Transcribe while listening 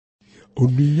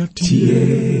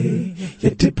Tie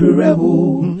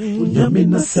yeteperewo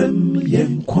nyamina sem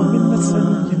yenkwa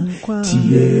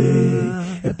tie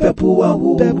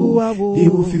epepuawo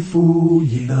iwo fifu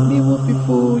yina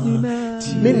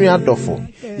Menu adofo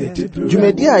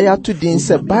dwumadi a ya to din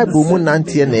se Bible mu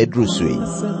nante na eduru so yi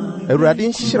Awurade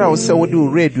nhyira wo se wo de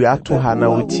radio ato ha na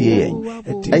wotie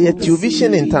eye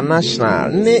Television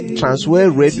International ne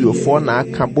Transworld Radio for na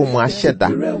aka bom ahyeda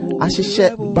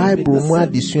ahyehye Bible mu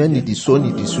adesua ni diso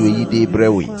yi de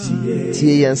brewe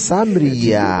tie yen samri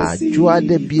ya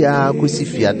juade bia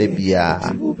kosifia de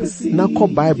bia na ko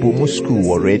Bible mu school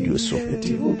wo radio so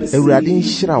Awurade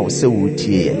nhyira wo se wo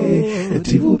tie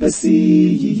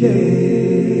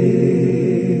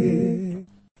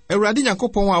Awurade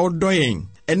Nyankopɔn a wodoyen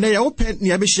ene ya open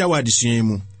ni abehia wa adesua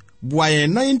mu boa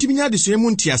yen na yentimi nya adesua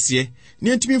mu ntiase ne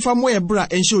yentimi mfa mo yebra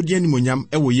enhye odi animonyam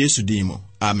ewo Yesu din mu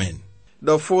amen.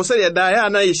 Dɔfo sɛ yɛda ya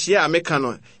na yɛhyia ameka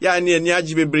no ya ne ani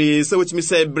agye bebree sɛ wotimi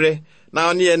sɛ ebre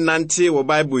na ɔne yɛ nante wɔ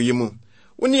Bible yi mu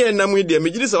woni yɛ nam yi de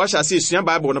megiri sɛ wahyɛ ase esua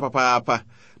Bible no papaapa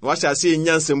na wahyɛ ase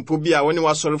nyansempo bi a woni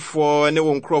wasorefo ne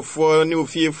wo nkrɔfo ne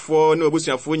ofiefo ne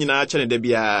obusuafo nyinaa kyɛ ne da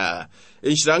bia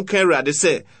enhyira nka Awurade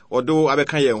sɛ odo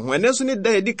abeka yɛn ho ɛnɛ so ne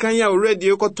da edi kan ya already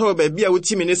kɔtɔ ba bia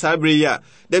wotimi ne saa bre ya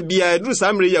da bia eduru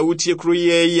saa mre ya wotie kro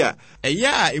ye ya ɛyɛ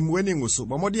a emuani nguso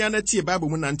bɔmɔde ana tie Bible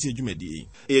mu nante adwumadie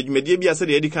adwumadie bia sɛ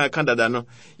de edi kan ka dada no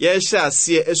yɛhyɛ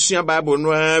ase asua Bible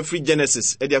no free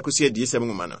Genesis edi akosi edi sɛm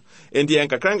ngoma no enti yɛn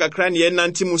kakra ne yɛn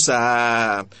nante mu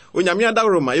saa onyame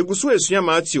adaworoma yeguso asua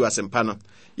Mateo Asɛmpa no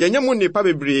yɛnyɛ mu nipa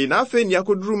bebree na afei ni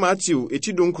akoduru Mateo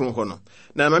eti dunkron hɔ no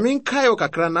na mame nkae o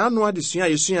kakra na ano adesua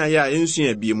yesua ya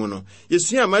ensua bie mu no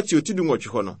yesua Mateo eti dunwɔtwe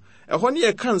hɔ no ɛhɔ ne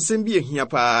yɛka nsɛm bi ehia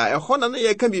paa ɛhɔ na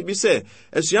yɛka bibi sɛ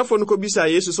asuafo no kɔbisa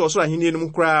Yesu sɛ ɔsoro ahenni no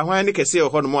mu kra hwan ne kɛse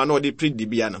ɛhɔ no mu ana ɔde predi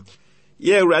bia no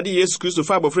ye Awurade Yesu Kristo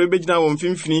fa abofra begina wɔ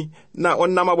mfimfini na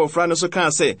ɔnam abofra no so ka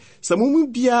sɛ sɛ mumu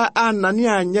bia anane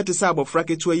anyɛ te sɛ abofra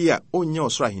ketewa yi a onyɛ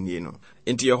ɔsoro ahenni no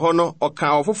enti ɛhɔ no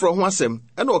ɔka ɔfoforo ho asɛm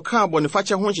ɛna ɔka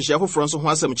abɔnefakyɛ ho nhyehyɛ foforo nso ho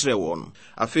asɛm kyerɛ wɔn no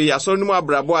afei asɔre no mu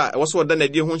abrabɔ a ɛwɔ so ɔda na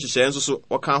die ho nhyehyɛ nso so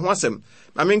ɔka ho asɛm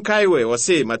na menkae wɛ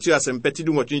ɔse Mateo Asɛmpa ti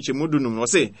du nwɔtwe mu dunum no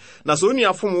ɔse na sɛ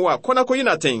onua fom wo a kɔna kɔyi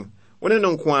na ten wone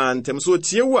no nko a ntɛm so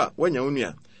tie wo a wanya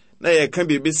onua na yɛka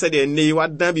bibi sɛ de ne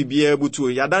wadan bibia butuo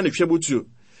yɛda ne hwɛ butuo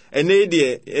ene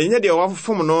de enye de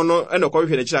wafom no ɛna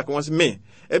kɔhwɛ ne kyira ka wɔn se me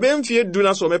ebe mfie du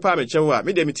na so mepa me kyɛw a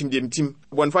me de mitim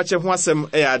bɔnfa kyɛ ho asɛm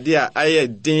ɛyɛ ade a ayɛ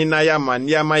din na ya ma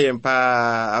ne ama yɛn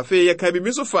pa afei yɛ ka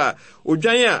bibi so fa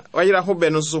odwan a ɔyera ho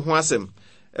bɛ no so ho asɛm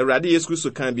Awurade Yesu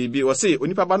Kristo kan bibi ɔse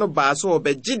onipa ba no ba so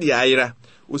ɔbɛgye de ayera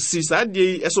osi saa de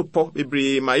yi ɛso pɔ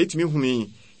bebree ma yɛtumi hunu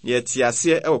yɛ tie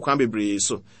ase ɛwɔ kwan bebree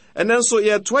so ɛnɛ nso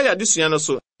yɛ toa yɛ adesua no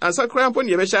so ansa kra mpo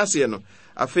ne yɛbɛhyɛ ase no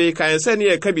afei kan sɛ ne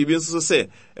yɛka bibi nso sɛ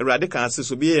Awurade kan ase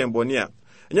so bi yɛ mbɔne a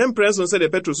nyɛ mprɛnso sɛ de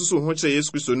Petro susu ho kyerɛ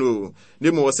Yesu Kristo no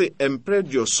ne mu wɔ sɛ mpre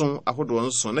dioson ahodo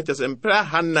nso na kyerɛ sɛ mpre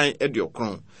hanan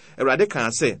aduokron Awurade kan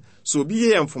sɛ so bi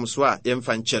yɛ mfomso a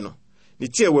yɛmfa nkyɛ no ne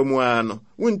tie wa mu a no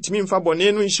wontimi mfa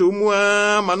bɔne no nhyɛ mu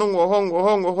a ma no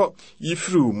ngɔ hɔ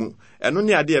yifiri mu ɛno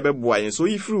ne ade ɛbɛboa yɛn so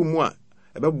yifiri mu a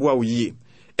ɛbɛboa wo yie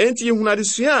enti yehunu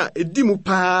adesua a edi mu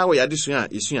paa wɔ adesua a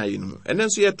esua yɛ no ɛnɛ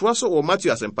nso yɛtoa so wɔ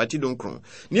Mateo Asɛmpa ti dunkron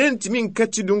ne yɛntimi nka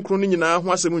ti dunkron no nyinaa ho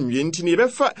asɛm nwie nti ne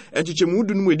yɛbɛfa ɛkyekyɛmu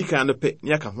du no mu edi kan no pɛ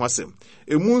ne aka ho asɛm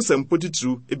emu nsɛm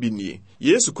potituru ebi nie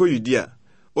Yesu kɔ Yudea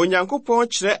Onyankopɔn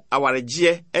kyerɛ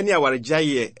awaregyeɛ ɛne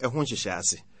awaregyaeɛ ɛho nhyehyɛ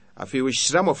ase afei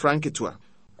wɔhyira mmɔfra nketewa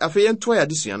afei yɛntoa yɛ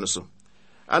adesua no so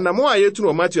anamo a yɛtu no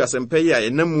wɔ Mateo Asɛmpa yi a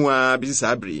ɛnam mu a bisi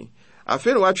saa bere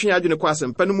afei na watwe adwene kɔ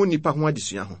Asɛmpa no mu nipa ho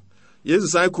adesua ho Yesu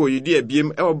san kɔ Yudea biem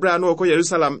ɛwɔ bra na ɔkɔ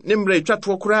Yerusalem ne mmerɛ atwa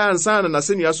to koraa ansa na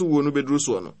n'asɛnnua so wo no beduru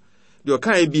so no de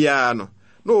ɔkae biara no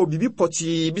na obibi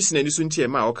pɔtee bi sina ni so ntie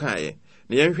ma ɔkae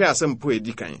na yɛnhwɛ asɛm po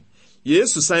edi kan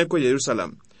Yesu san kɔ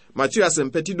Yerusalem Mateo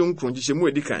Asɛmpa ti dunkron gye mu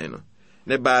edi kan no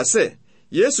ne baa sɛ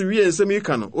Yesu wie nsɛm yi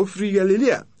ka no ofiri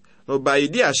Galilea na ɔbaa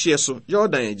Yudea ahye so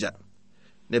Yordan agya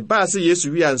ne baa sɛ Yesu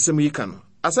wie nsɛm yi ka no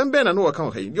asɛm bɛn na no wɔka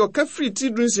wɔka yi de ɔka firi ti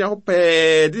dunsia ho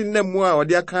pɛɛ de nna mu a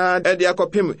ɔde aka de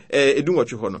akɔpem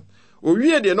edunwɔtwe hɔ no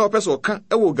owie de na ɔpɛ sɛ ɔka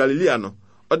ɛwɔ Galilea no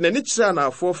ɔde n'ani kyerɛ na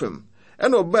afɔ fam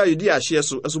ɛna ɔbaa Yudea ahye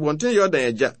so asubɔnten Yordan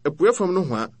agya apuɛ fam no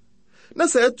ho a na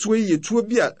sɛ atuo yi tuo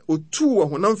bi a otu wɔ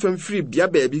honam fam firi bia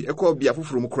baabi ɛkɔ bia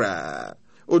foforo mu koraa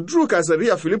oduru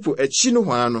Kaesarea Filipo akyi no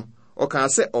ho ano ɔka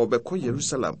sɛ ɔbɛkɔ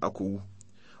Yerusalem akɔwu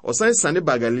ɔsan sane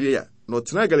ba Galilea na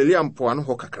ɔtena Galilea mpoano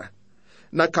hɔ kakra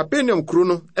na Capernaum kuro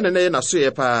no ɛna na yɛ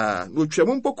nasoyɛ paa na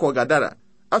otwamu mpo kɔ Gadara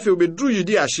afei obeduru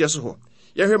Yudea ahye so hɔ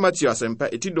yɛhwɛ Mateo Asɛmpa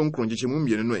eti donkron gyekyemu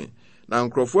mmienu no na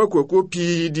nkrɔfo akoko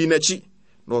pii di n'akyi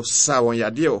na ɔsa wɔn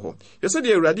yadeɛ wɔ hɔ yɛsɛ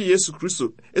de Awurade Yesu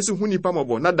Kristo esi hu nipa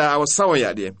mɔbɔ na daa ɔsa wɔn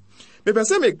yadeɛ Mepɛ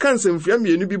sɛ meka nsɛmfua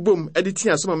mmienu bi bom de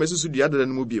tia so ma masusu dua dada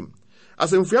no mu biem.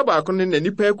 Asɛmfua baako ne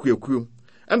nipa akuakuo,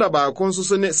 ɛnna baako nso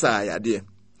so ne saa yadeɛ.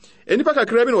 Enipa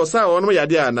kakra bi na wɔsaa wɔn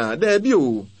yadeɛ ana? Daabi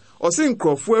o. Ɔse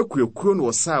nkurɔfoɔ akuakuo na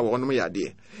wɔsaa wɔn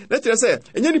yadeɛ. Na kyerɛ sɛ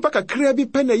ɛnyɛ nipa kakra bi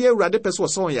pɛ na ɛyɛ Awurade pɛ sɛ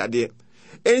wɔsa wɔn yadeɛ.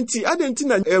 Enti adɛnti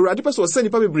na Awurade pɛ sɛ wɔsa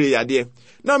nipa bebree yadeɛ.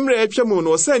 Na mmerɛ atwa mu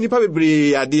no wɔsa nipa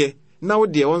bebree yadeɛ. Na wo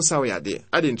deɛ wɔn nsa yadeɛ.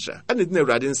 Adɛnti na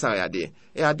Awurade nsa yadeɛ.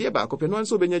 Yadeɛ baako pɛ no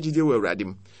nso bɛnya gyidie wɔ Awurade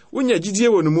mu. Wonya gyidie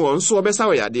wɔ no mu nso ɔbɛsa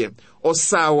wɔ yadeɛ.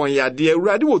 Ɔsa wɔn yadeɛ.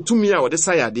 Awurade wɔ tumi a ɔde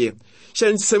sa yadeɛ.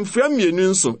 Hyɛ nsɛmfua mmienu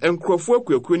nso nkurɔfoɔ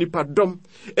akuakuo nipa dɔm.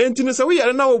 Enti no sɛ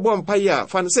woyare na wobɔ mpaeɛ a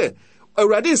fa no sɛ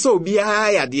Awurade sɛ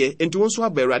obiara yadeɛ. Enti wo nso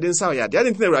aba Awurade nsa yadeɛ.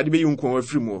 Adɛnti na Awurade bɛyi nko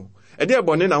afiri mu. Ɛdeɛ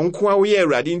bɔne na nko a woyɛ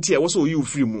Awurade nti a wɔ sɛ oyi wo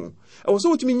firi mu. Ɛwɔ sɛ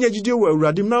wotumi nya gyidie wɔ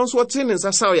Awurade mu na nso ɔte ne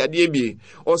nsa sa yadeɛ bi.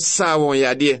 Ɔsa wɔn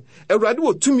yadeɛ. Awurade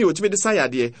wɔ tumi wotumi de sa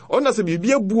yadeɛ. Ɔna sɛ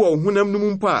biribi abu wɔ honam no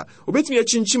mu mpo a obetumi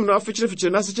akyinkyim no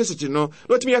afekyerefekyere na asekyesekye no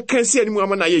na otumi aka si animu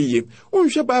ama na ayɛ yie.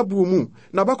 Wonhwɛ Bible mu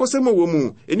na bakɔsɛm wɔ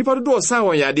mu. Enipa dodo ɔsa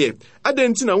wɔn yadeɛ.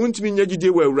 Adɛnti na wontumi nya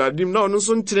gyidie wɔ Awurade mu na ɔno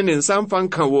nso ntene ne nsa mfa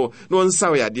nka wɔ na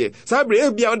ɔnsa yadeɛ. Saa bere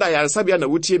ebia ɔda yaresabea na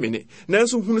wotie me ne.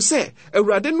 Nanso hunu sɛ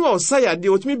Awurade no a ɔsa yadeɛ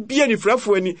otumi bia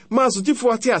nifrafo ani ma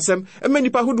asotifo ate asɛm ɛma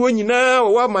nipa hodoɔ nyinaa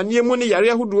wɔwɔ amanneɛ mu ne yare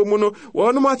ahodoɔ mu no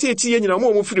wɔnom ateetie nyina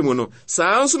mo ɔmo firi mu no.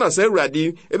 Saa nso na sɛ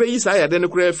Awurade ɛbɛyi saa yadeɛ no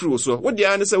koraa firi wo so. Wo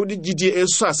deɛ ne sɛ wode gyidie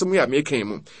ɛso asɛm yɛ amekan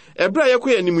mu. Ɛbra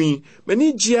yɛkɔ anim yi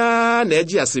m'ani gyia na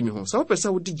ɛgye asɛm ho. Sɛ wopɛ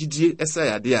sɛ wode gyidie ɛsa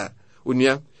yadeɛ a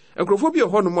onua nkurɔfoɔ bi wɔ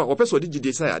hɔ nom a wɔpɛ sɛ wode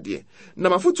gyidie sa yadeɛ. Na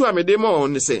mafoto a mede ma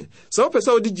wɔn ne sɛ wopɛ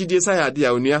sɛ wode gyidie sa yadeɛ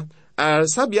a onua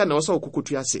sabia na wɔsɛ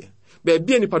wokokotu ase.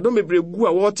 Baabi a nipadɔm bebree gu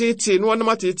a wɔtetee no wɔnom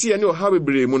atetee ne ɔhaw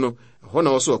bebree mu no hɔ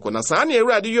na wɔso ɔkɔ. Na saa ne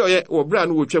Awurade yɛɔyɛ wɔ berɛ a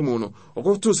no wɔtwa mu no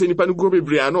ɔkɔtoo sɛ nipa no guo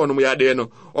bebree a na ɔnom yadeɛ no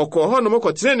ɔkɔɔ hɔ nom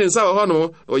kɔtene ne nsa wɔ hɔ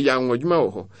nom ɔyɛ anwɔdwuma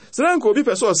wɔ hɔ. Sɛ anka obi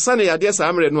pɛ sɛ ɔsa ne yadeɛ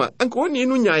saa mmerɛ no a anka ɔne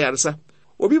no nya ayaresa.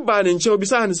 Obi baa ne nkyɛn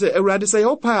obisaa ne sɛ Awurade sɛ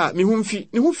yɛwo pa a me ho mfi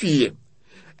ne ho fiiɛ.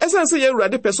 Ɛsan sɛ yɛ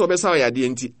Awurade pɛ sɛ ɔbɛsa yadeɛ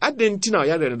nti adɛnti na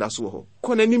ɔyare no da so wɔ hɔ.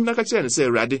 Kɔ n'anim na ka kyerɛ ne sɛ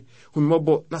Awurade hu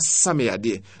mmɔbɔ na sa me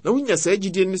yadeɛ. Na wonya saa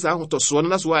gyidie ne saa ahotɔsoɔ no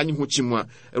na so wɔanye ho kyi mu a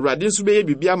Awurade nso bɛyɛ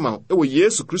biribi ama wo ɛwɔ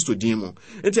Yesu Kristo din mu.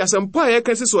 Enti asɛmpa a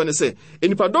yɛka si soɔ ne sɛ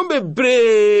enipadɔm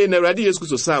bebree na Awurade Yesu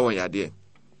Kristo saa wɔn yadeɛ.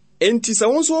 Enti sɛ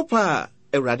wo nso wopɛ a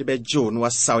Awurade bɛgye wo na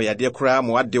wasa wo yadeɛ koraa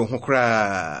ma wade wo ho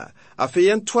koraa. Afei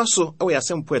yɛntoa so ɛwɔ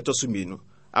asɛmpa ɛtɔ so mmienu.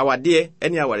 Awadeɛ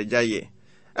ne awaregyaeɛ.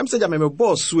 I'm saying I'm a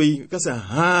boss way because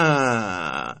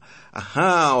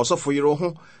ɔsɔfo yero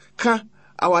ho ka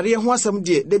aware ho asɛm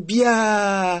de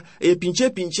bia e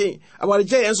pinche aware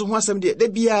gya enso ho asɛm de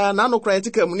bia na no kra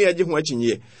etika mu ne agye ho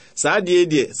akyinye saa de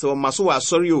sɛ ɔmaso wɔ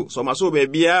asɔre o sɛ ɔmaso ba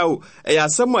bia o ɛyɛ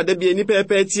asɛm a da bia ni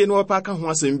pɛpɛ tie no ɔpa ka ho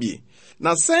asɛm bi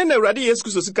na sɛn na Awurade Yesu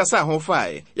Kristo sika sa ho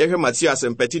fae yɛhwɛ Mateo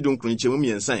Asɛmpa ti dunkrunkyɛmu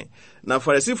miɛnsan na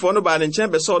Farisifo no ba ne nkyɛn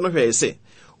bɛsɛ no hwɛ sɛ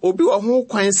obi wɔ ho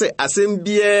kwan sɛ asɛm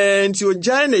biara nti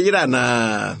ogyae ne yera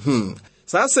na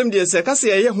saa asɛm deɛ sɛ ka sɛ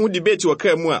yɛyɛ ho debate wɔ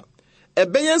kaa mu a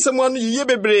ɛbɛyɛ nsɛm ano yiye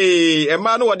bebree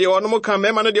ɛma no wɔde wɔnom ka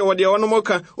mɛma no deɛ wɔde wɔnom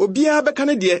ka obiara bɛka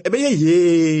ne deɛ ɛbɛyɛ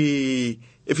yee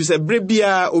ɛfiri sɛ berɛ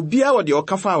biara obiara wɔde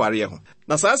ɔka fa awareɛ ho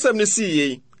na saa asɛm no sii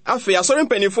yei afei asɔre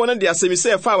mpanimfoɔ no de asɛm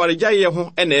sɛ ɛfa awaregyaeɛ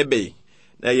ho ɛna ɛbɛyi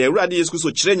na yɛ Awurade Yesu Kristo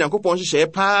kyerɛ Nyankopɔn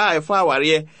hyehyɛeɛ paa ɛfa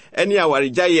awareɛ ɛne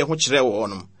awaregyaeɛ ho kyerɛ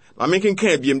wɔnom. Mame kenkan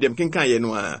abiem dem kenkan yɛ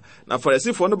no a na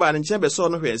Farisifo no ba ne nkyɛn bɛsɔ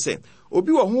no hwɛ sɛ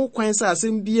obi wɔ ho kwan sɛ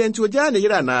asɛm bia nti ogya ne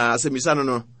yera na asɛmisa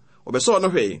no ɔbɛsɔ no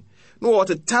hwɛ no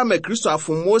wɔteta ma Kristo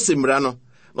afom Mose mmara no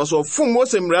na so ɔfom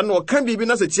Mose mmara no ɔka biribi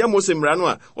na sɛ tia Mose mmara no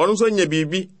a ɔno nso nya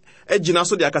biribi agyina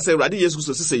so de akasa Awurade Yesu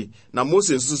Kristo sisei na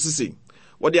Mose nso sisei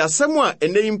wɔde asɛm a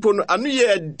ɛnɛ impo no ano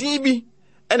yɛ adi bi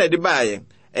ɛna de baayɛ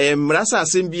mmara sɛ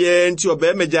asɛm bia nti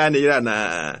ɔbɛma gya ne yera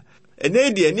na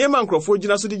ɛnɛ deɛ nneɛma nkurɔfoɔ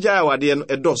gyina so de gya awadeɛ no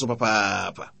ɛdɔɔso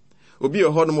papaapa obi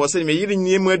wɔ hɔ no wɔ sɛ me yere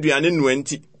nneɛma aduane noa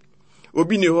nti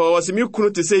obi ni hɔ wɔ sɛ me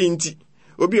kunu te sɛ nti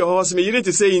obi wɔ hɔ sɛ me yere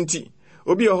te sɛ nti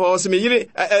obi wɔ hɔ sɛ me yere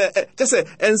kyɛ sɛ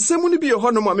nsɛm no bi wɔ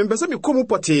hɔ no a mempɛ sɛ mekɔ mu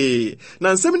pɔtee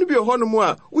na nsɛm no bi wɔ hɔ no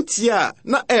a wotie a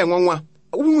na ɛyɛ nwanwa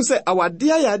wohu sɛ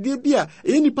awadeɛ ayɛ adeɛ bi a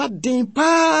ɛyɛ nipa den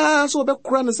paa sɛ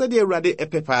wɔbɛkora no sɛdeɛ Awurade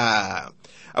ɛpɛ paa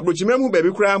aburokyimɛ mu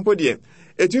baabi koraa mpo deɛ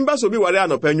ɛtumi ba sɛ obi ware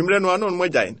anɔpa anwummerɛ no ano no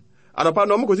mogyae anɔpa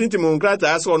no ɔmo kosintim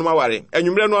nkrataa sɛ ɔnom aware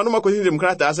anwummerɛ no ano makosintim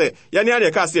nkrataa sɛ yɛne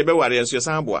adeɛ kaa sɛ yɛbɛware nso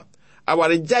yɛsan aboa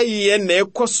aware gyaeɛ na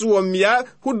ɛkɔ so wɔ mmea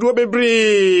hodoɔ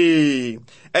bebree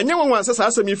ɛnyɛ wɔn sɛ saa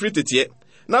asɛm yi firi teteɛ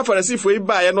na Farisifo yi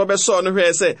baeɛ no ɔbɛsɔɔ no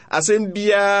hwɛɛ sɛ asɛm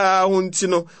biara ho nti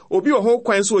no obi wɔ ho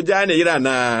kwan sɛ ogyae ne yera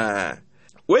anaa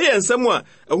wɔyɛ nsɛm a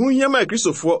ɛho hia ma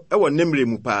Kristofoɔ ɛwɔ nnɛmmerɛ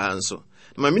mu paa nso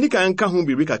na mamini kan ka ho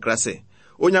biribi kakra sɛ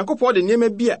Onyankopɔn de nneɛma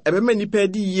bi a ɛbɛma nipa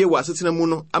adi yie wɔ asetena mu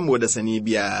no ama ɔdasani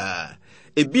biara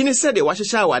ebi ne sɛdeɛ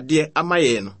wahyehyɛ awadeɛ ama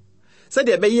yɛn no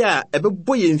sɛdeɛ ɛbɛyɛ a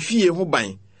ɛbɛbɔ yɛn fie ho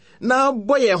ban na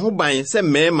bɔ yɛn ho ban sɛ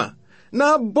mmarima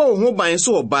na bɔ ho ban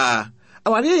sɛ ɔbaa.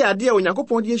 Awareɛ yɛ adeɛ a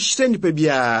Onyankopɔn de ahyira nnipa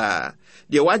biara.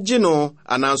 Deɛ wagye no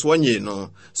ananso wɔnye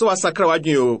no. So wasakra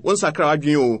wadwen o, wonsakra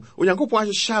wadwen o. Onyankopɔn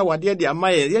ahyehyɛ awadeɛ de ama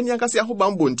yɛn. Yɛn ankasa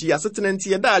yɛahoban bɔ nti, yɛasetena nti,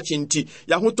 yɛdaakye nti,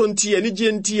 yɛahotɔ nti,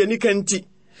 anigye nti, anika nti.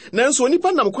 Nanso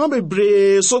onipa nam kwan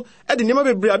bebree so de nneɛma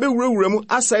bebree abɛwurawura mu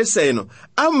asɛesɛe no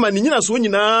ama ne nyinasoɔ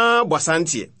nyinaa bɔ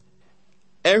asanteɛ.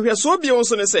 Ɛnhwɛsoɔ bio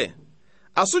nso ne sɛ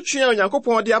asotwe a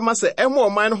Onyankopɔn de ama sɛ ɛmmɔ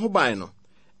ɔman no ho ban no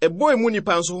ɛbɔ emu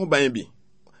nipa nso ho ban bi.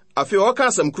 Afei ɔka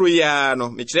asɛm koro yi no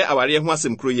mekyerɛ awareɛ ho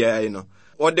asɛm koro yi no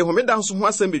ɔde homeda nso ho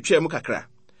asɛm betwa mu kakra.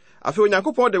 Afei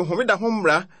Onyankopɔn de homeda ho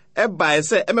mmara ɛbae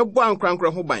sɛ ɛmɛbɔ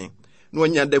ankorankora ho ban na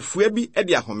ɔnya dafua bi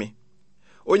de ahome.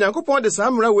 Onyankopɔn de saa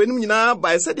mmara weenum nyinaa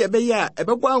bae sɛdeɛ ɛbɛyɛ a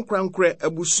ɛbɛbɔ ankorankora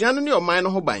abusua no ne ɔman no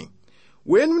ho ban.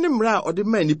 Weenum ne mmara a ɔde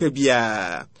maa nnipa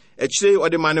biara. Akyire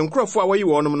ɔde maa ne nkurɔfoɔ a wɔyi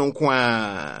wɔnom no nko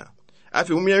a.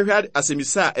 Afei yɛnhwɛ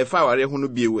asɛmmisa a ɛfa awareɛ ho no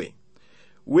biewe.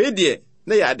 Wei deɛ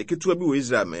na yɛ ade ketewa bi wɔ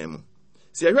Israel man mu.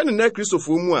 Sɛ yɛhwɛ no na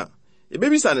Kristofoɔ mu a,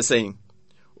 yɛbɛbisa ne sɛn.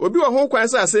 Obi wɔ ho kwan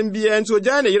sɛ asɛm biara nti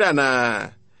ogyaa ne yere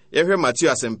anaa. Yɛhwɛ Mateo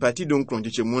Asɛmpa ti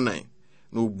 9:9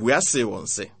 na obua se wɔn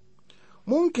sɛ.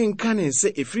 Monkenka ne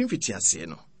sɛ ɛfiri mfitiaseɛ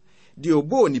no. Deɛ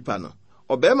ɔbɔɔ nipa no,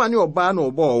 ɔbarima ne ɔbaa na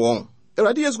ɔbɔɔ wɔn.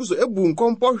 Awurade Yesu Kristo ebu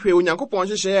nkɔmpɔ hwɛ Onyankopɔn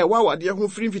hyehyɛ a wawadeɛ ho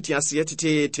firi mfitiaseɛ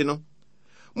teteete no.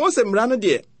 Mose mmara no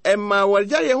deɛ ɛma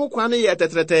wɔregya yɛn ho kwan no yɛ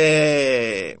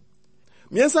tɛtrɛtɛɛ.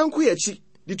 Miɛnsa nko yɛ akyi,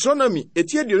 Deuteronomy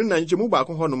etie duonu na nkyɛmu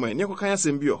baako hɔ nom ne kɔkan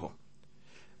asɛm bi wɔ hɔ.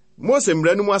 Mose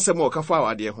mmara no mu asɛm a ɔka fa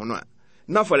awadeɛ ho no a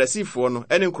na Farisifoɔ no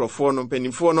ne nkurɔfoɔ no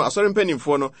mpanimfoɔ no asɔre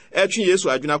mpanimfoɔ no ɛtwe Yesu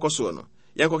adwene akɔsoɔ no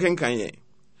yɛnkɔkenkan yɛn.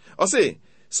 Ɔse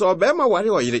sɛ ɔbarima ware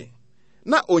ɔyere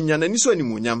na onya n'ani so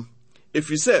animuonyam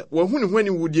ɛfiri sɛ wɔahu ne ho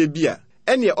aniwudeɛ bi a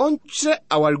ɛneɛ ɔnkyerɛ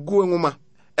awareguo nwoma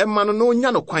ɛma no na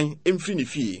onya no kwan mfiri ne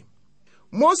fie.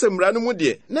 Mose mmara no mu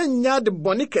deɛ na nya de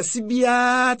bɔne kɛse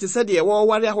biara te sɛ deɛ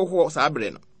wɔware ahohoɔ saa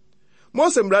bere no.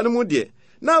 Mose mmara no mu deɛ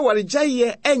na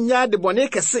awaregyaeɛ ɛnya de bɔne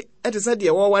kɛse te sɛ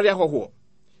deɛ wɔware ahohoɔ.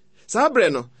 Saa bere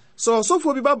no sɛ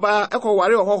ɔsɔfoɔ bi babaa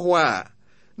ɛkɔware ɔhɔhoɔ a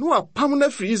na wapam no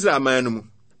afiri Israel man no mu.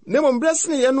 Na mmom berɛ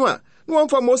seneyɛ no a na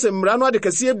wɔmfa Mose mmara no ade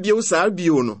kɛseɛ bio saa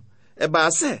bio no ɛbaa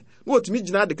sɛ na wɔtumi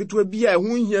gyina ade ketewa bi a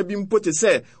ɛho nhia bi mpo te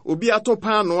sɛ obi ato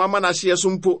paano ama n'ahyeɛ so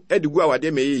mpo de gu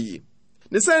awadeɛ ma ɛyɛyie.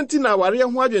 Ne sɛ nti na awareɛ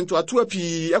ho adwentoatoa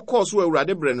pii ɛkɔɔ so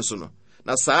Awurade berɛ no so no.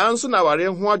 Na saa nso na awareɛ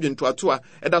ho adwentoatoa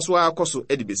ɛda so akɔ so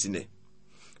de besi nnɛ.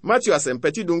 Mateo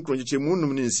Asɛmpa ti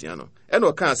 9:9 no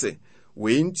ɛna ɔkaa sɛ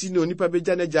wei nti na onipa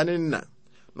bɛgya n'agya ne nna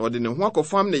na ɔde ne ho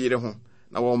akɔfam ne yere ho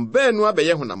na wɔn baanu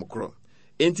abɛyɛ honam korɔ.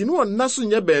 Enti ne wɔnna so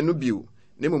nyɛ baanu bio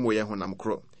na mmom wɔyɛ honam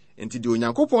korɔ. Enti deɛ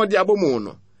Onyankopɔn de abɔ mu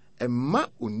no ɛma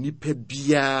onipa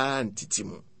biara ntiti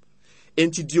mu.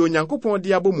 Enti deɛ Onyankopɔn de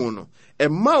abɔ mu no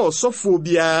ɛma ɔsɔfoɔ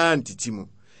biara ntiti mu.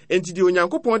 Enti deɛ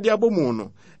Onyankopɔn de abɔ mu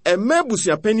no ɛma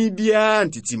abusuapani biara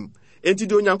ntiti mu. Enti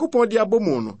deɛ Onyankopɔn de abɔ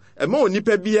mu no ɛma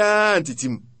onipa biara ntiti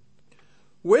mu.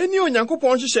 Wei ni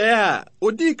Onyankopɔn hyehyɛ a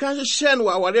odi kan hyehyɛ no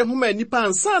awareɛ ho ma nipa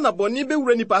ansa na bɔne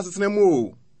bɛwura nipa asetena mu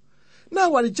o. Na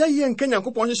awaregya yɛ nka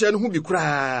Nyankopɔn hyehyɛ no ho bi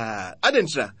koraa.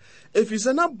 Adentra ɛfiri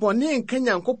sɛ na bɔne nka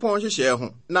Nyankopɔn hyehyɛ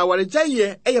ho na awaregya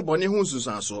yɛ ɛyɛ bɔne ho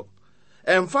nsusuansoɔ.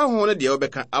 Ɛmfa ho no deɛ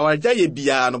wɔbɛka awaregya yɛ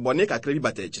biara no bɔne kakra bi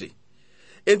bata akyire.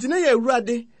 Enti na yɛ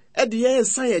Awurade ɛde yɛn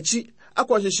san akyi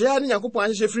akɔhyehyɛ ne Nyankopɔn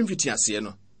ahyehyɛ firi mfitiaseɛ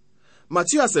no.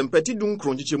 Mateo Asɛmpa ti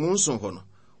 9:9 hɔ no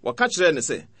wɔka kyerɛ ne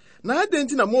sɛ na adɛn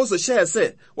nti na Mose hyɛɛ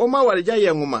sɛ wɔma awaregya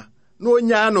yɛ nwoma na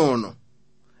onyaa no.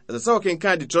 Ɛsɛ sɛ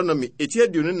wɔkenkan Deuteronomy etie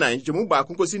duonu nan nkyɛmu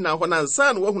baako kɔsi nan hɔ na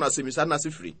nsa na wɔahunu asɛmmisa no ase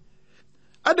firi.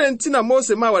 Adɛn nti na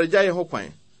Mose ma awaregya yɛ ho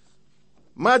kwan.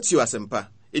 Mateo Asɛmpa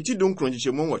eti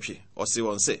 9:8 ɔse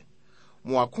wɔn sɛ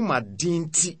mo akoma din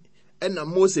nti ɛna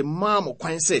Mose maa mo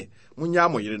kwan sɛ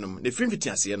monyaa mo yerenom na firi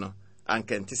mfitiaseɛ no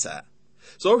ankɛnte saa.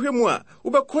 So wohwɛ mu a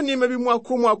wobɛkɔ nneɛma bi mu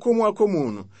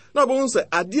akɔmu no na wobɛhu sɛ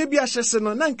adeɛ bi ahyɛ se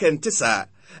no na nkɛnte saa.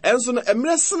 Ɛnso no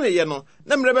mmerɛ seneyɛ no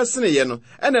na mmerɛ bɛseneyɛ no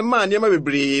ɛna maa nneɛma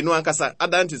bebree no ankasa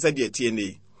adante sɛ deɛ tie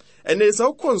ne. Ɛnɛ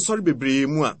sɛ wokɔ nsɔre bebree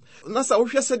mu a na sɛ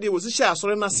wohwɛ sɛ deɛ wɔsihyɛ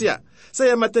asɔre no ase a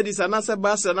sɛ yɛ Methodist anaasɛ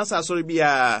Baptist anaasɛ asɔre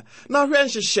biara na wohwɛ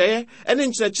nhyehyɛeɛ ɛne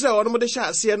nkyerɛkyerɛ a wɔnom de hyɛ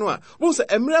aseɛ no a wohu sɛ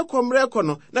mmerɛ kɔ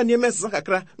no na nneɛma ɛsesa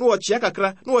kakra na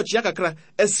wɔkyea kakra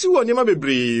asi wɔ nneɛma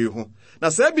bebree ho. Na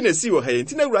saa bi na si wɔ ha yɛn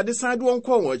nti na Awurade san de wɔn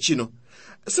kɔɔ wɔn akyi no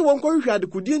sɛ wɔn kɔhwehwɛ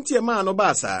adekodie nti ɛmaa no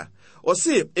baa saa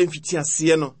ɔse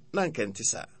mfitiaseɛ no na nkɛnte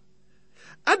saa.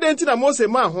 Adɛn nti na Mose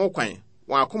maa ho kwan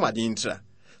wɔn akomaden ntra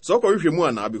sɛ ɔkɔhwehwɛ mu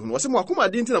a na abɛhunu wɔse mo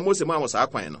akomaden nti na Mose maa mo saa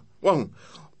kwan no. Wɔhu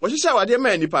wɔhyehyɛ awadeɛ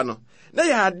maa nipa no na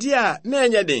yɛ adeɛ a na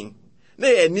ɛnyɛ den na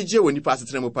yɛ anigye wɔ nipa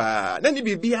asetena mu paa na ne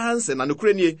biribiara nsɛ na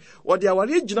nokora nie wɔde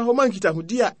awareɛ gyina hɔ ma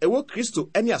nkitahodi a ɛwɔ Kristo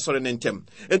ne asɔre ne ntam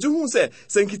enti hu sɛ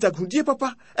nkitahodie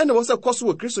papa ɛna wɔ sɛ kɔ so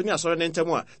wɔ Kristo ne asɔre ne ntam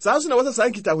a saa nso na wɔ sɛ saa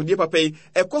nkitahodie papa yi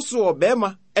ɛkɔ so wɔ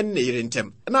bɛrima ne yere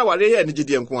ntam na awareɛ yɛ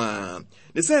anigyedeɛ nko a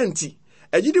ne sɛ nti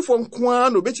agyidifoɔ nko a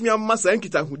na obɛtumi amma saa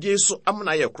nkitahodie so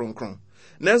amana yɛ kronkron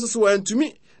nanso so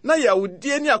wɔantumi na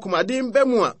yawudie ni akomaden ba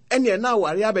mu a ene na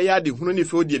aware abɛyɛ ade hunu ne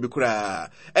fɛodie bi koraa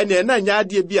ene na nya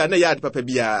ade bi a na yɛ ade papa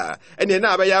bi a ene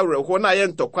na abɛyɛ awerɛho na yɛ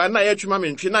ntɔkwa na yɛ twema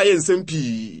mentwe na yɛ nsɛm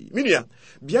pii minua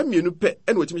bia mienu pɛ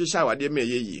ene otimi hyehyɛ awade ma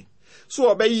yɛyie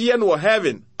so ɔbɛyɛ no wɔ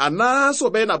heaven ana so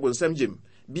ɔbɛyɛ na bonsam gyem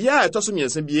bia ɛtɔ so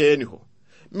miɛnsa bia ni hɔ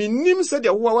minnim sɛ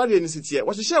de wo awade ni sitie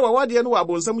wɔhyehyɛ awade no wɔ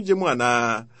abonsam gyem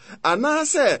ana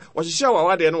sɛ wɔhyehyɛ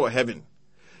awade no wɔ heaven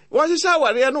wɔhyehyɛ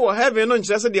awareɛ no wɔ heaven no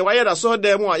nkyerɛ sɛ deɛ wayɛ da so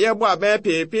da mu a yɛbɔ abɛn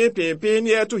peepeepeepee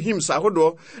ne yɛto hymns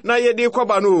ahodoɔ na yɛde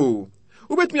kɔba no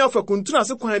wobɛtumi afa kuntuna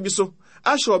ase kwan bi so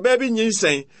ahyɛ ɔbaa bi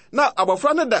nyinsɛn na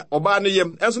abɔfra no da ɔbaa no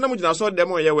yam ɛnso na mugyina so da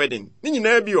mu yɛ wedding ne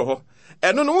nyinaa bi wɔ hɔ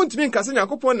ɛno no wontumi nka sɛ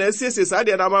Nyankopɔn na asiesie saa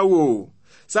deɛ nama wo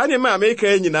saa nneɛma a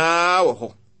meka nyinaa wɔ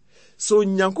hɔ so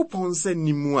Nyankopɔn sɛ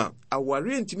nimu a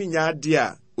awareɛ ntumi nya ade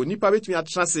a onipa betumi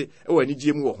atena se ɛwɔ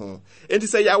anigye mu wɔ ho enti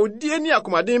sɛ yawodie ni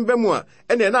akomaden ba mu a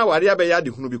ɛne na aware abɛyɛ ade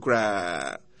hunu bi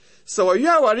koraa sɛ wɔyɛ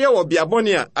aware wɔ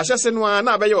biabɔne a ahyɛ se no a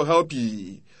na abɛyɛ ɔhaw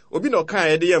pii obi na ɔka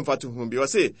yɛde yɛ mfato hu bi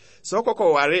ɔse sɛ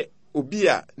ɔkɔkɔ ware obi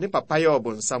a ne papa yɛ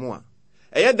ɔbonsam a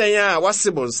ɛyɛ dan a wase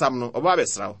bonsam no ɔba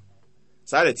bɛsraw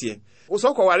saa retie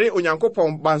sɛ ɔkɔ ware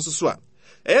Onyankopɔn ba nso so a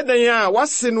ɛyɛ dan a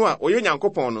wase no a ɔyɛ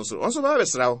Onyankopɔn no nso ɔnso ba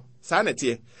bɛsraw saa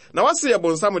netie na wase yɛ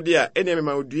bonsam de a ɛne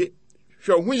mema odue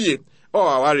hwɛ ho yie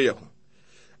aware ho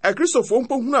akristofo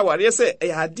mpo hunu aware sɛ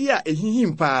ɛyɛ ade a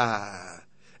ehihim paa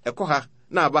ɛkɔ ha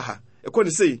na aba ha ɛkɔ ne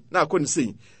sei na akɔ ne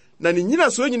sei na ne nyina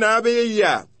so nyinaa bɛyɛ yi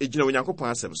a egyina Onyankopɔn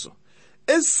asɛm so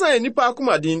ɛsan nipa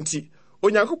akomaden nti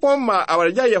Onyankopɔn ma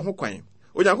awaregya yɛ ho kwan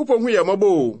Onyankopɔn hu yɛ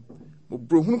mɔbɔ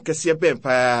brohunu kɛseɛ bɛn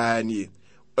paa nie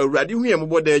Awurade hu yɛ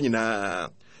mɔbɔ da nyinaa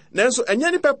nanso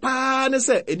ɛnyɛ nipa paa ne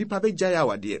sɛ enipa bɛgya yɛ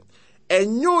awadeɛ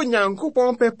enyo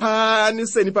Onyankopɔn pepaa ne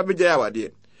sɛ nipa bɛgya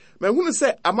awade mahunu sɛ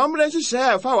amammerɛ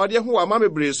nhyehyɛ a fa awade ho wɔ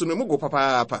amabebree so no mugo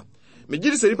papaapa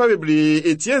megye sɛ nipa bebree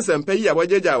etie nsɛmpa yi a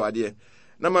wɔgyagya awade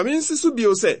na ma mensi so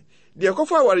bio sɛ deɛ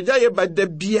kɔfa awaregya yɛ bada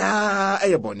biaa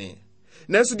ɛyɛ bɔne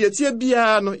nanso deɛ tie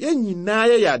biaa no yɛn nyinaa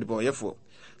yɛ adebɔyɛfo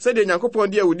sɛ deɛ Nyankopɔn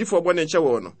deɛ wodifoɔ bɔne nkyɛ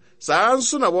wɔn no saa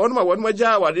nso na wɔn ma wɔn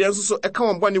agya awade nso so ɛka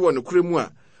wɔn bɔne wɔ no kure mu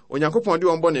a Onyankopɔn de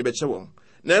wɔn bɔne bɛkyɛ wɔn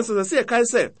nanso sɛ yɛkae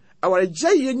sɛ awaregya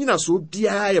yɛ nyina so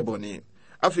biaa yɛ bɔne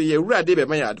afei yɛ Awurade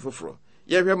bɛma yɛ ade foforo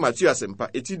yɛhwɛ Mateo Asɛmpa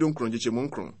eti do nkron gyekyɛ mu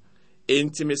nkron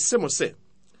enti mese mo sɛ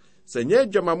nyɛ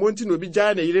adwamammɔ nti na obi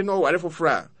gyaa ne yere na ɔware foforo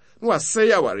a na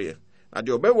wasɛe awareɛ na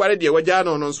deɛ ɔbɛware deɛ wɔgyaa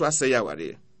no nso asɛe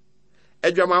awareɛ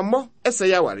adwamammɔ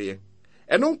ɛsɛe awareɛ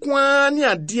ɛno nko ara ne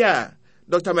ade a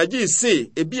Dr. Maggie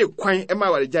se ebi ekwan ɛma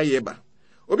awaregya yɛ ba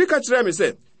obi ka kyerɛ me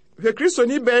sɛ hwɛ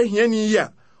Kristoni bɛɛ hiani yi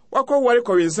a wakɔ ware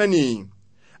kɔwensani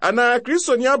ana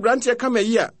Kristoni abrante kama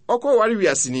yi a ɔkɔ ware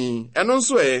wiaseni ɛno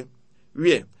nso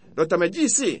wie Dr. Maggie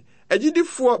se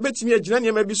agyidifoɔ betumi agyina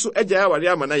nneɛma bi so agya aware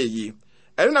ama na yɛyi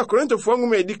ɛno na Korintofoɔ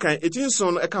nwoma edi kan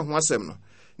etinson no ɛka ho asɛm no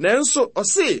nanso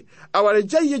ɔse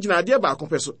awaregya yɛ gyina ade baako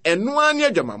pɛ so ɛno ani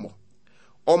adwamammɔ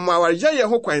ɔma awaregya yɛ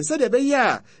ho kwan sɛ de bɛyɛ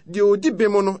a deɛ odi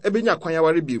bem no ebenya kwan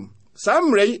aware bim saa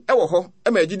mmara yi ɛwɔ hɔ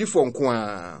ɛma agyidifoɔ nko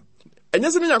a ɛnyɛ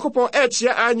sɛ Nyankopɔn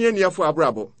ɛkyea anye niafo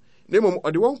abrabɔ na mmom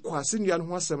ɔde wɔn kɔ asennua no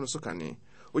ho asɛm no so kane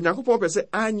Onyankopɔn pɛ sɛ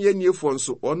anye niafo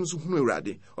nso ɔno nso hunu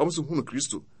Awurade ɔmo nso hunu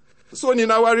Kristo so ni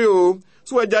na ware o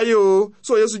so agyaye o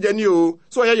so Yesu gyani o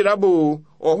so ɔyɛ yerabo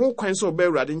o ɔho kwan so ɔbɛ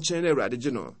Awurade nkyɛn na Awurade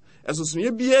gye no ɛso so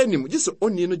yɛ bia nim gye sɛ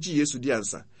onni no gye Yesu di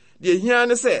ansa deɛ hia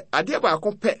ne sɛ ade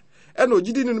baako pɛ ɛna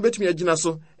ogyidi no betumi agyina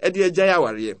so ɛde agyaye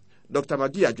awareɛ Dr.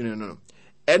 Maggie adwene no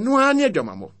ɛno ara ne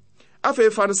adwamammɔ afei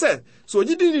fa no sɛ so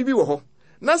ogyidi no bi wɔ hɔ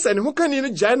na sɛ ne ho kani no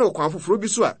gyae no kwan foforo bi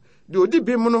so a deɛ odi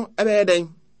bem no ɛbɛyɛ dɛn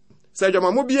sɛ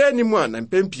adwamammɔ biara ni mu a na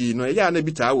mpɛn pii no ɛyɛ a na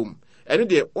bi taa wɔ mu ɛne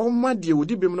deɛ ɔma deɛ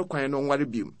odi bem no kwan no nware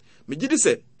biom megye di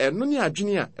sɛ ɛno ne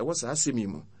adwene a ɛwɔ saa asɛm yi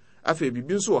mu afei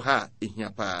bibi nso wɔ ha a ehia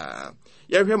paa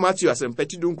yɛhwɛ Mateo Asɛmpa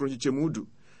ti do nkron kyekyɛmu du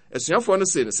asuafoɔ no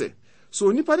se ne sɛ so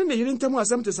onipa ne yere ntam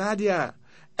asɛm te saa deɛ a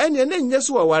ɛne ne nyɛ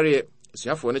so wɔwareɛ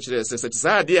asuafoɔ no kyerɛ sɛ te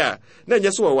saa deɛ a na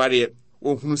nyɛ so wɔwareɛ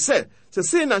ohunu sɛ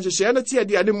sei na nhyehyɛe no te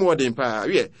deɛ ne mu ɔden paa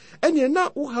wie ɛne na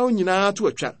wohaw nyinaa to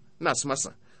atwa na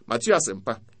asomasa Mateo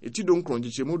Asɛmpa eti do nkron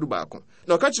kyekyɛmu du baako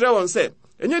na ɔka kyerɛ wɔn sɛ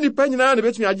ɛnyɛ nipa nyinaa na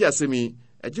betumi agye asɛm yi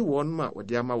agye wɔn ma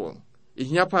wɔde ama wɔn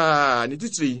ehia paa ne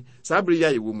titiri saa bere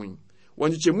yɛ wɔ mu yi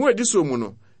wɔn kyekyɛmu edi so mu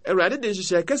no Awurade de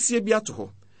nhyehyɛe kɛseɛ bi ato hɔ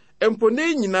empo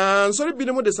ne nyinaa nsɔre bi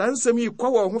ne mu de saa nsɛm yi kwa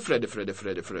wɔn ho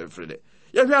frɛde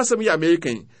Yɛhwɛ asɛm yɛ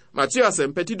American Mateo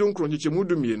Asɛmpa ti donkron nkyɛmu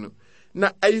 12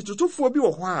 na ayitotofo bi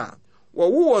wɔ hɔ a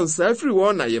wɔwo wɔn saa firi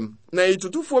wɔn nayam na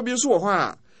ayitotofo bi nso wɔ hɔ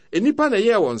a enipa na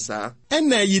yɛ wɔn saa.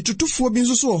 Ɛna ayitotofo bi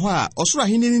nso so wɔ hɔ a ɔsoro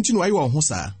ahenni nti na wɔayɛ wɔn ho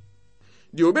saa.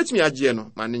 Deɛ obetumi agye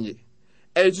no ma ne nye.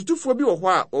 Ayitotofo bi wɔ hɔ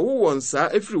a wɔwo wɔn saa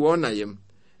efiri wɔn nayam.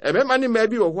 Ɛbɛma ne mmaa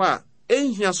bi wɔ hɔ a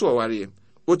enhia so wɔware.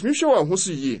 Otumi hwɛ wɔn ho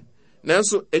so yie.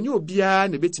 Nanso enye obiara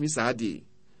na betumi saa de.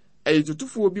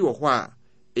 Ayitotofo bi wɔ hɔ a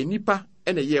enipa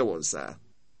na yɛ wɔn saa.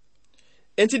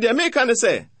 Enti deɛ meka ne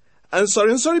sɛ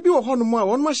ansɔre bi wɔ hɔ no mu a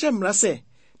wɔn ahyɛ mmara sɛ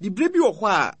dibre bi wɔ hɔ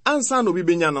a ansa na obi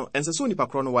benya no ɛnsɛ sɛ onipa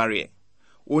korɔ no wareɛ.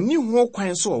 Oni ho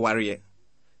kwan so wɔwareɛ.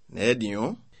 Na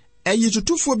ɛdin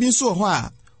ayitotofo bi nso wɔ hɔ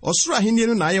a ɔsoro ahenni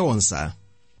no na ayɛ wɔn saa.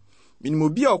 Minim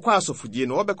obi a ɔkɔ asɔfodie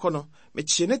no wɔbɛkɔ no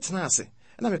mekyie ne tena ase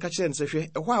na meka kyerɛ ne sɛ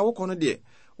hwɛ ɛhɔ a wokɔ no deɛ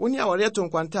woni awareɛ to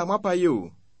nkwanta a mapa yɛ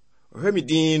o. Ɔhwɛ me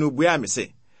din no buaa me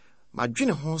sɛ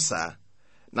madwene ho saa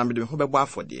na mede me ho bɛbɔ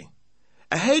afɔdeɛ.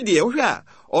 Ɛhɛ deɛ wohwɛ a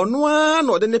ɔno ara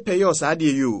na ɔde ne pɛ yɛ ɔsaa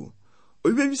deɛ yɛ o.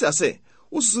 Obi bɛbisa sɛ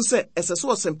wosusu sɛ ɛsɛ sɛ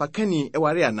ɔsɛmpakani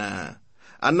ɛware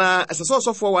anaa ɛsɛ sɛ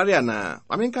ɔsɔfoɔ ware anaa.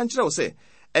 Ma menka nkyerɛ wo sɛ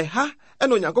ɛha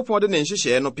ɛna Onyankopɔn de ne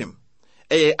nhyehyɛeɛ no pem.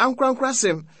 Ɛyɛ ankorankora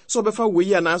asɛm sɛ ɔbɛfa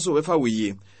wɔyi anaasɛ ɔbɛfa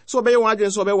wɔyie, sɛ ɔbɛyɛ wɔn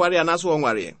adwene sɛ ɔbɛware anaasɛ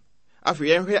wɔnwareɛ. Afei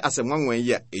yɛnhwɛ asɛm nwanwan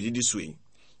yi a ɛdidi so yi.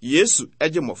 Yesu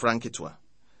ɛgye mmɔfra nketewa.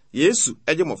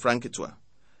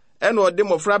 Ɛna ɔde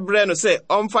mmɔfra brɛ no sɛ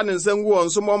ɔmfa ne nsa ngu wɔn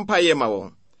so mmɔ mpaeɛ ma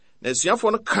wɔn. Na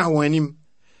asuafoɔ no kaa wɔn anim.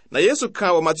 Na Yesu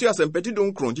kaa wɔ Mateo Asɛmpa ti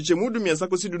donkron nkyɛmu 13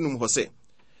 kɔsi 15 hɔ sɛ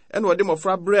ɛna ɔde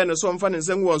mmɔfra brɛ no sɛ ɔmfa ne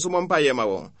nsa ngu wɔn so mmɔ mpaeɛ ma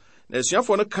wɔn. Na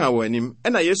asuafoɔ no kaa wɔn anim.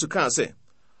 Ɛna Yesu kaa sɛ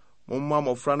momma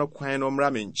mmɔfra no kwan no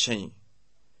mmra me nkyɛn.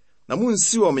 Na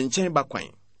munsi wɔ me nkyɛn ba kwan.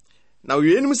 Na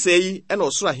ɔyɛnum sɛ yi ɛna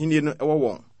ɔsoro ahenni no ɛwɔ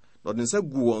wɔn. Na ɔde nsa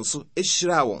gu wɔn so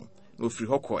ehyiraa wɔn na ofiri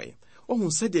hɔ kɔe.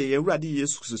 Ɔhu sɛdeɛ yɛn Awurade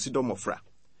Yesu Kristo si dɔ mmɔfra.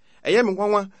 Ɛyɛ me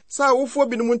nwanwa saa wofoɔ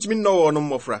bi no mu ntumi nnɔ wɔn no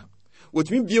mmɔfra.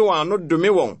 Wotumi bie wɔn ano dome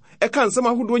wɔn ɛka nsɛm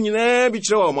ahodoɔ nyinaa bi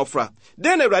kyerɛ wɔn mmɔfra.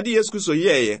 Den na Awurade Yesu Kristo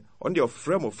yɛɛyɛ ɔno deɛ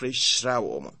ɔfrɛ mmɔfra hyiraa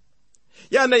wɔn.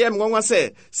 Ya na yɛ me nwanwa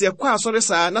sɛ ɛkɔ asɔre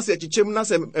saa na sɛ ɛkyekyɛm na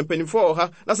sɛ mpanimfoɔ wɔ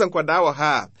ha na sɛ nkɔdaa wɔ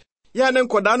ha. Ya na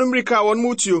nkɔdaa no mmirika a wɔn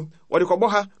mu tuo wɔde kɔbɔ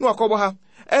ha na wakɔbɔ ha.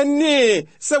 Ɛne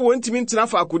sɛ wɔntumi ntena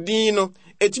fa akodin no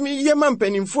etumi yɛ ma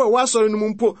mpanimfoɔ a wɔasɔre no mu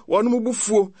mpo wɔn mu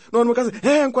bufuo na wɔn mu ka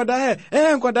sɛ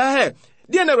nkɔdaa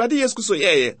deɛ na Awurade Yesu Kristo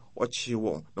yɛɛyɛ ɔkyee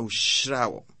wɔn na ɔhyiraa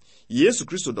wɔn. Yesu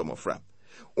Kristo dɔ mmɔfra.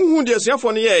 Wohu deɛ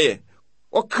asuafoɔ no yɛɛyɛ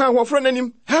ɔka wɔfrɛ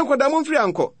n'anim nkɔdaa mo mfiri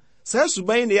ankɔ. Saa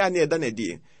suban ne yɛ a ne ɛda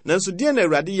n'adie. Nanso deɛ na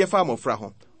Awurade yɛ fa mmɔfra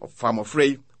ho ɔfa mmɔfra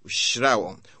yi ɔhyiraa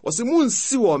wɔn. Ɔsɛ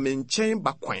munsi wɔ me nkyɛn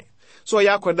ba kwan. Sɛ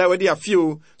ɔyɛ akɔdaa wɔde afe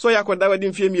o, sɛ ɔyɛ akɔdaa wɔde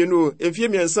mfeɛ 2 o,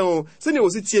 mfeɛ 3 o, sɛnea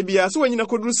wɔsi tie biara sɛ wɔnyina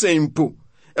kɔduru sɛn mpo.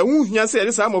 Ɛho hia sɛ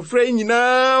yɛde saa mmɔfra yi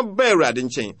nyinaa ba Awurade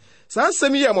nkyɛn. Saa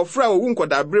asɛm yi mmɔfra a wɔwu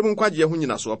nkɔdaa berɛ mu nkwagyeɛ ho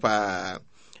nyinasoɔ paa.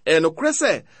 Ɛnokorɛ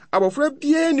sɛ abɔfra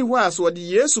biara ni hɔ a sɛ wɔde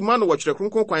Yesu ma no wɔtwerɛ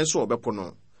kronkron kwan so ɔbɛpo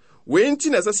no. Wei nti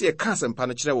na ɛsɛ sɛ yɛka asɛmpa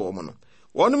no kyerɛ wɔn no.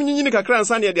 Wɔnom nyinyini kakra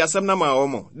nsa ne yɛde asɛm no ma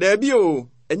wɔn. Daabi o,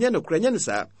 ɛnyɛ nokorɛ, ɛnyɛ ne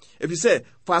saa. Ɛfiri sɛ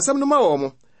fa asɛm no ma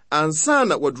wɔn ansa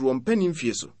na wɔduru wɔn mpanin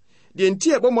fie so. Deɛ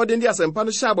nti ɛbɔ mmɔden de asɛmpa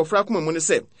no hyɛ abɔfra akoma mu ne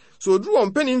sɛ sɛ ɔduru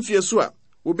wɔn mpanin fie so a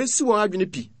wɔbɛsi wɔn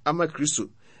adwene pi ama Kristo.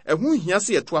 Ɛho hia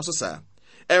sɛ yɛtoa so saa.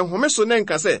 Ɛnhome so ne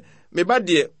nka sɛ meba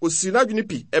deɛ osi n'adwene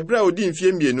pi ɛbrɛ a odi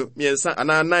mfie 2, 3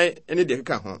 anaa 9 ne deɛ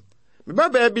keka ho. Meba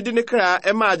baa bi de ne kra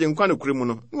ɛma agye nkwa no kure mu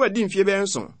no na wadi mfie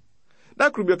 7. Da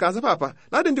kuro bi ka sɛ papa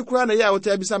na de kura na yɛ a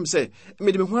wɔtaa bisa me sɛ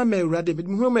mede me ho ama Awurade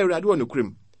wɔ no kure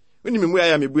mu. Woni me mu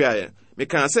ayɛ me buayɛ.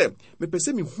 Meka sɛ mepɛ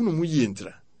sɛ mehunu mu yie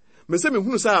ntra. Mese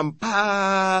mehunu sɛ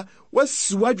ampa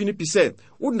wasi wadwene pi sɛ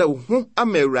wona wo ho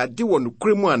ama Awurade wɔ no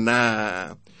kure mu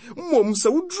anaa. Mmom sɛ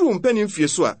woduru mpanin fie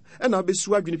so a ɛna wobɛsi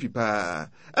wadwene pi paa.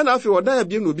 Ɛna afei wɔdan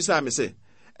abiem na obisa me sɛ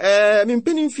me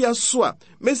mpanin fie so a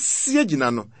mesie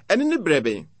gyina no ɛne ne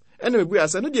brɛbɛn. Ɛna mebuya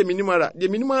sɛ no deɛ minim ara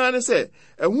ne sɛ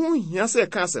ɛho hia sɛ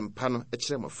ɛka asɛmpa no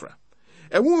ɛkyerɛ mmɔfra.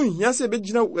 Ɛho hia sɛ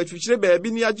bɛgyina atwikyerɛ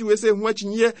baabi ne agye we sɛ ho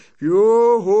akyinyeɛ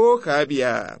yoo kaa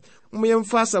bia.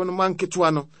 Mmyɛmfa asɛm no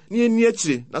manketewa no ne yɛni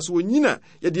akyire na so wɔnyina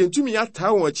yɛde ntumi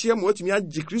ataa wɔn akyi ma watumi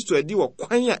agye Kristo adi wɔ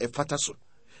kwan a ɛfata so.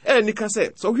 Nika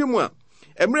sɛ sɛ wohwɛ mu a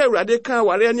ɛmmerɛ Awurade ka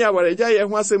aware ne awaregya yɛ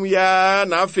ho asɛm ya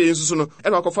na afei nso so no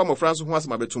ɛna wakɔfa mmɔfra nso ho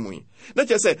asɛm abɛto mu yi. Na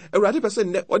kyerɛ sɛ Awurade pɛ sɛ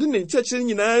nnɛ ɔde ne nkyerɛkyerɛ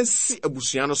nyinaa si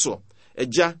abusua no so.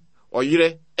 Agya,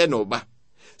 ɔyere ɛna ɔba.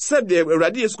 Sɛdeɛ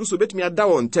Awurade Yesu Kristo bɛtumi ada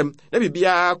wɔn ntam na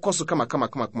biribiara kɔ so kama.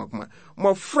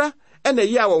 Mmɔfra ɛna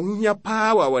yɛ a wɔn ho hia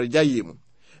paa wɔ awaregya yɛ mu.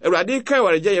 Awurade ka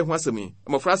awaregya yɛ ho asɛm yi,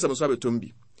 mmɔfra asɛm so abɛtɔm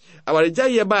bi. Awaregya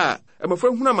yɛ ba a mmɔfra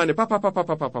hunu ama ne papa.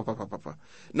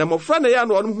 Na mmɔfra na yɛ a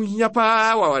na ɔno ho hia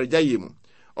paa wɔ awaregya yɛ mu.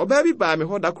 Ɔbaa bi baa me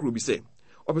hɔ da koro bi sɛ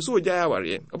ɔpɛ sɛ ɔgyae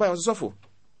awareɛ. Ɔbaa yɛ ɔsɔfo.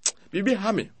 Biribi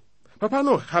ha me. Papa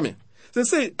no ha me.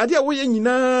 Say, Adia way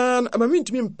nyina ama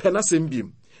mintimi mpɛ n'asɛm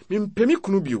biom. Mimpɛ me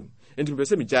kunu bio. Enti mepɛ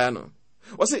sɛ megyaa no.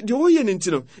 Wɔse de woyɛ ne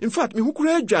ntino. In fact, me hu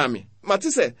kura adwa me. Mate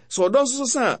sɛ so ɔdɔ nso so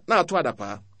sa na ato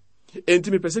adapa. Enti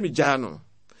mepɛ sɛ megyaa no.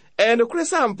 Ne kura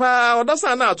sa mpa ɔdɔ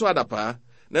sa na ato adapa.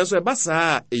 Nanso ɛba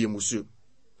saa ɛyɛ musuo.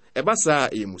 Ɛba saa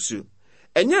ɛyɛ musuo.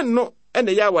 Ɛnyɛ no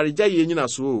ɛna yɛ awaregya yɛ nyina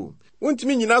so.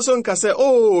 Wontimi nyina so nka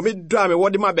sɛ me dɔ a me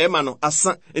wɔde ma bɛɛma no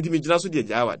asa. Enti me gyina so de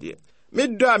agyaa awadeɛ. Me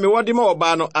dɔ a me wɔde ma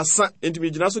ɔbaa no asa. Enti me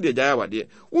gyina so de agyaa awadeɛ.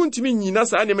 Wontimi nyina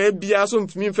saa ne ma bia so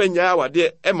mfimi mfa nyaa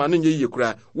awadeɛ ɛma no nyɛ yie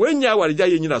kura. Wɔnya awaregya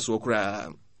yɛ nyina so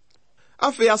kura.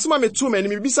 Afei asoma me tu mani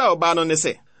me bisa ɔbaa no ne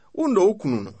sɛ, "Wondɔ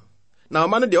okunu no." Na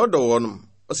ɔma no de ɔdɔ wɔ no.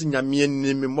 Ɔse nyame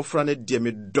ni me mmɔfra no de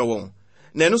me dɔ wɔn.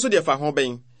 Na ɛno so de fa ho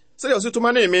bɛn. Sɛ de ɔse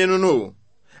toma no me no.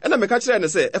 Ɛna meka kyerɛ ne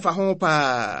sɛ ɛfa ho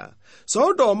paa.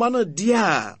 Sɛ ɔdɔ ɔma no di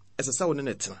a, ɛsɛ sɛ wo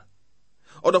ne tena.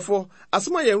 Ɔdɔfo,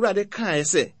 asoma yɛ Awurade kae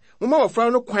sɛ, "Moma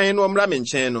wɔfra no kwan no ɔmmra me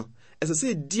nkyɛn no." Ɛsɛ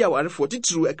sɛ di awarefoɔ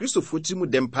titiriw akristofo tiri mu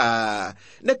dɛm paa.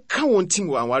 Na ka wɔn tim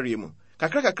wɔ anwareɛ mu.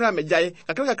 Kakra megyae,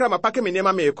 kakra mapake me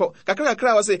nneɛma meekɔ,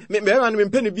 kakra wɔ se mɛma no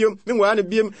mempɛ no biom, me nwaa no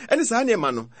biom, ɛne saa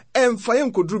nneɛma no, ɛmfa yɛ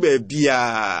nkoduru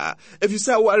baabiaa. Ɛfiri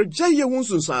sɛ awaregya yɛ wo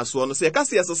nsunsuasoɔ no, sɛ yɛka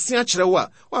sɛ yɛsesea kyerɛ wo a,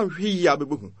 woanhwɛ yie a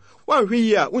wobɛbɛhu. Woanhwɛ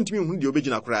yie a wontumi nhu deɛ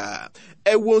wobɛgyina koraa.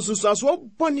 Ɛwɔ nsunsuasoɔ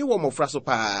bɔne wɔ mmɔfra so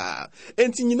paa.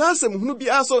 Enti nyinaa asɛm hunu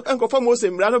biara so ɛnkɔfa Mose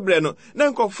mmara no brɛ no, na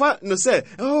nkɔfa no sɛ,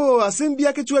 asɛm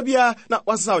bia ketewa biara na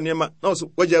wasesa wo nneɛma, na wo so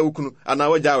wagyaa wo kunu anaa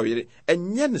wagyaa wo yere.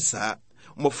 Ɛnyɛ ne saa.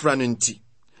 Mmɔfra no nti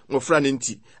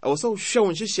ɛwɔ sɛ wohwɛ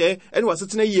wo nhyehyɛe ɛne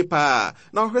wasetena yie paa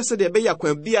na wohwɛ sɛ deɛ ɛbɛyɛ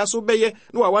akwan biara so bɛyɛ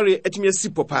na waware atumi asi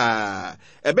pɔ paa.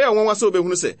 Ɛbɛyɛ wɔnwa sɛ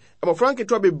wobɛhunu sɛ mmɔfra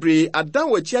nketewa bebree adan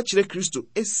w'akyi akyerɛ Kristo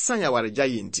ɛsiane awaregya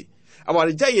yɛ nti.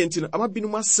 Awaregya yɛ nti no ama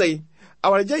binom asɛe.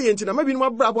 Awaregya yɛ nti no ama binom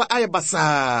abrabɔ ayɛ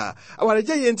basaa.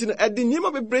 Awaregya yɛ nti no ɛde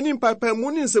nneɛma bebree ne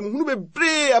mpaapaemu ne nsɛmhunu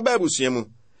bebree aba abusua mu.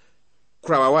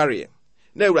 Kora wawareɛ.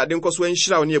 Na Awurade nkɔ so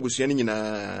anhyira wo ne abusua no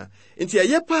nyinaa. Enti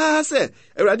ɛyɛ paa sɛ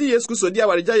Awurade Yesu Kristo di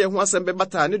awaregya yɛ ho asɛm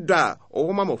bɛbata ne dɔ a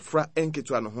ɔwɔ ma mmɔfra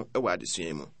nketewa no ho wɔ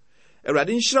adesua mu. Awurade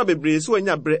nhyira bebree sɛ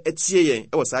wanya berɛ atie yɛn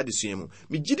wɔ saa adesua mu.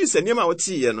 Megye di sɛ nneɛma a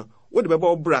wotiiɛ no wode bɛbɔ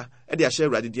wo bra de ahyɛ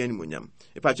Awurade din animuonyam.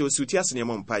 Ɛpakyɛ osiw ti ase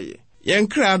nneɛma mpaeɛ. Yɛn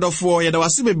kra adɔfoɔ yɛda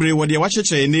wase bebree wɔ deɛ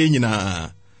wakyerɛkyerɛ yɛn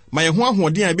nyinaa. Ma yɛn ho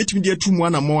ahoɔden a ɛbɛtumi de atu mu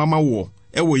anammɔn ama wo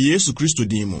wɔ Yesu Kristo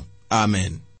din mu.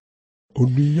 Amen.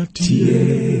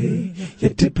 Tie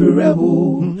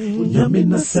yetipirebo nyame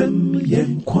nasem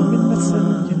yenkwa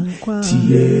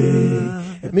tie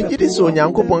Megye so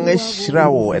Onyankopɔn ahyira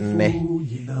wo ennɛ.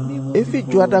 Efi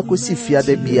dwada kosi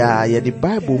fiada bia yɛde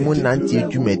Bible mu nante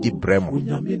adwumadi brɛmo.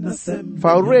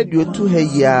 Fa radio tu ha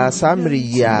ya saa mmere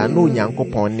ya na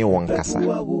Onyankopɔn ne wɔn kasa.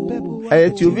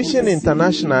 Mateo Vision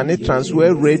International ne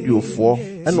Transworld Radio for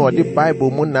ɛna ɔde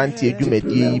Bible mu nante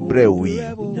adwumadi yi brɛ wo yi.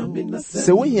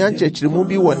 Sɛ wohia nkyerɛkyerɛmu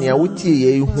bi wɔ nea wotie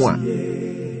yɛ hu a,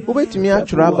 wobɛtumi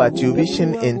atwerɛ aba Mateo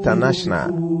Vision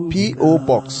International, P.O.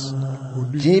 Box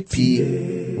GP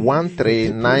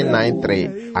 13993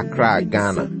 Accra,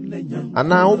 Ghana.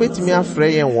 Ana wobɛtumi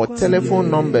afrɛ yɛn wɔ telephone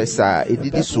numbers a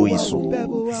edidi so yi so: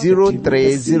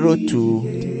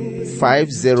 0302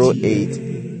 508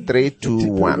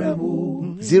 321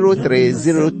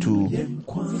 0302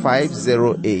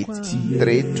 508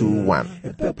 321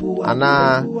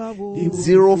 ana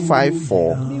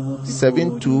 054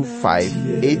 725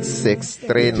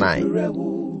 8639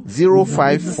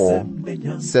 054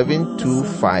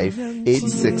 725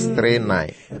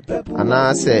 8639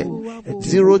 ana say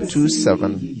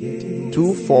 027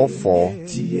 244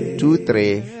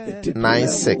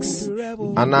 2396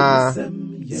 ana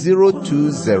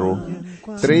 020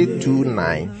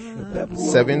 329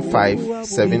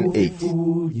 7578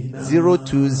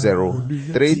 020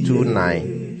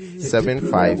 329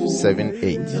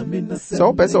 7578.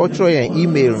 So pesa ocho yen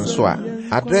email nso a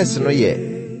address no ye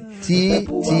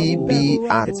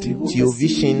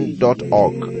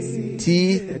ttb@teovision.org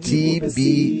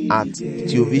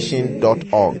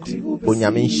ttb@teovision.org.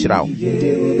 Onyame nhyira wo.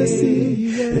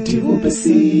 Eti wo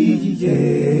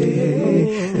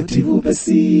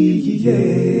besi